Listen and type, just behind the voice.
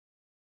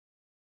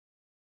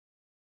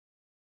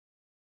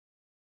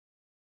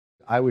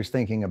I was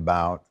thinking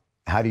about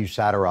how do you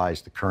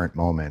satirize the current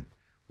moment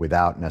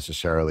without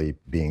necessarily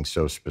being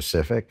so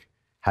specific?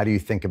 How do you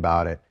think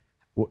about it?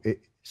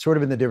 Sort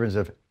of in the difference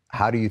of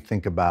how do you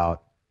think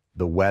about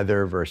the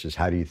weather versus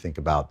how do you think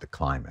about the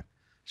climate?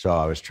 So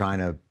I was trying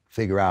to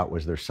figure out,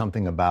 was there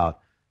something about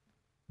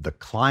the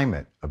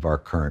climate of our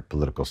current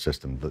political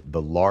system,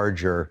 the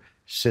larger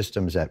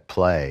systems at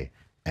play,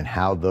 and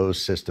how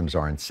those systems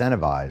are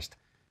incentivized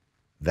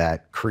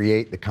that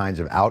create the kinds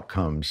of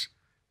outcomes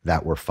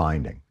that we're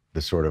finding,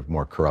 the sort of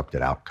more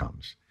corrupted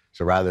outcomes.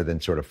 So rather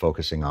than sort of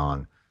focusing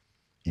on,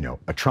 you know,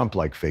 a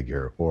Trump-like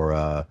figure or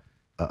a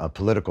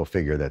political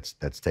figure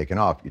that's taken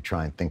off, you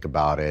try and think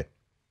about it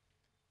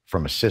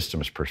from a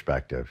systems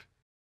perspective.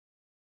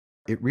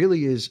 It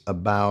really is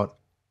about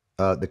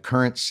the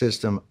current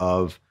system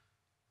of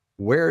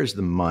where is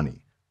the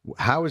money?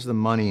 How is the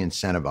money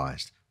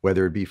incentivized,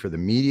 whether it be for the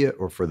media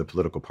or for the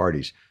political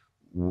parties?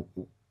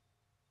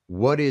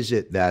 What is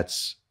it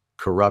that's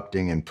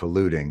corrupting and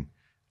polluting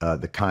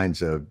the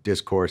kinds of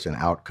discourse and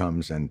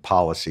outcomes and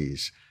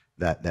policies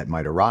that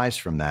might arise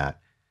from that?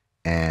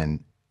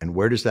 And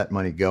where does that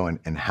money go,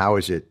 and how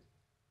is it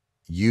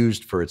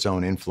used for its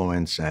own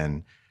influence,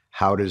 and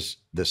how does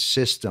the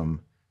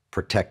system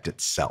protect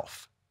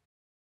itself?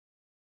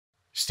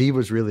 Steve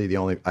was really the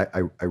only,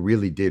 I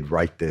really did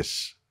write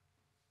this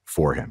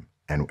for him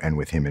and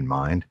with him in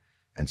mind.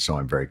 And so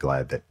I'm very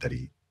glad that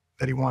he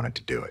wanted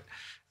to do it.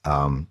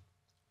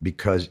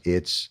 Because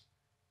it's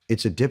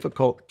a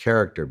difficult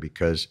character,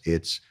 because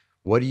it's,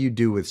 what do you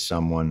do with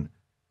someone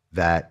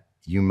that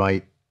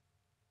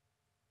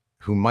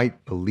who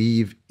might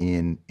believe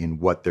in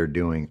what they're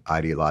doing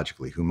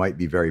ideologically, who might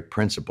be very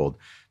principled,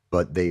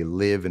 but they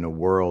live in a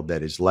world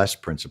that is less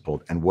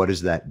principled, and what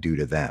does that do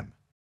to them?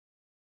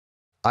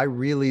 I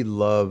really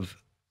love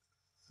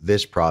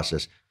this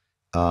process.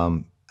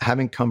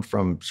 Having come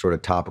from sort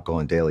of topical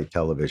and daily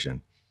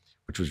television,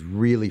 which was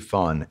really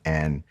fun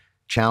and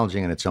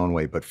challenging in its own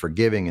way, but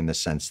forgiving in the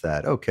sense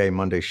that, okay,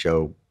 Monday's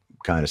show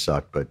kind of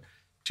sucked, but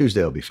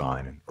Tuesday will be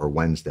fine, or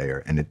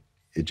Wednesday, and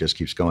it just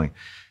keeps going.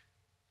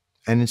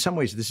 And in some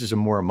ways, this is a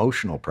more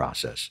emotional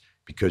process,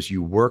 because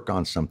you work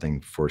on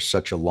something for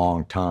such a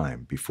long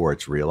time before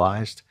it's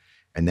realized.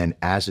 And then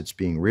as it's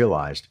being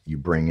realized, you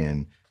bring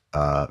in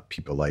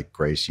people like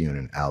Grace Yoon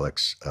and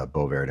Alex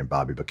Bovard and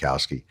Bobby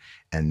Bukowski,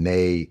 and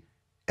they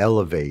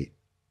elevate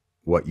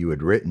what you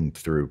had written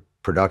through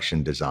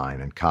production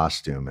design and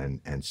costume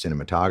and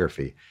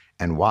cinematography.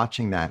 And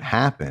watching that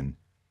happen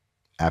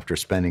after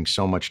spending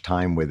so much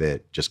time with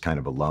it just kind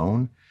of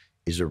alone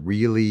is a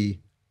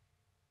really,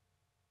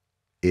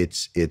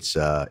 it's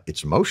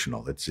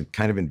emotional. It's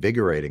kind of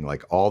invigorating,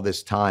 like all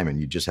this time, and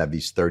you just have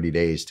these 30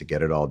 days to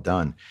get it all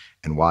done,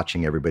 and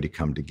watching everybody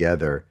come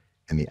together,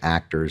 and the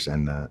actors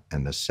and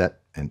the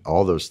set and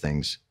all those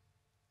things,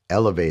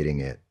 elevating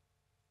it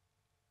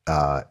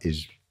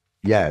is,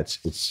 yeah,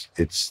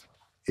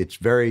 it's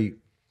very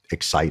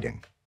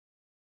exciting.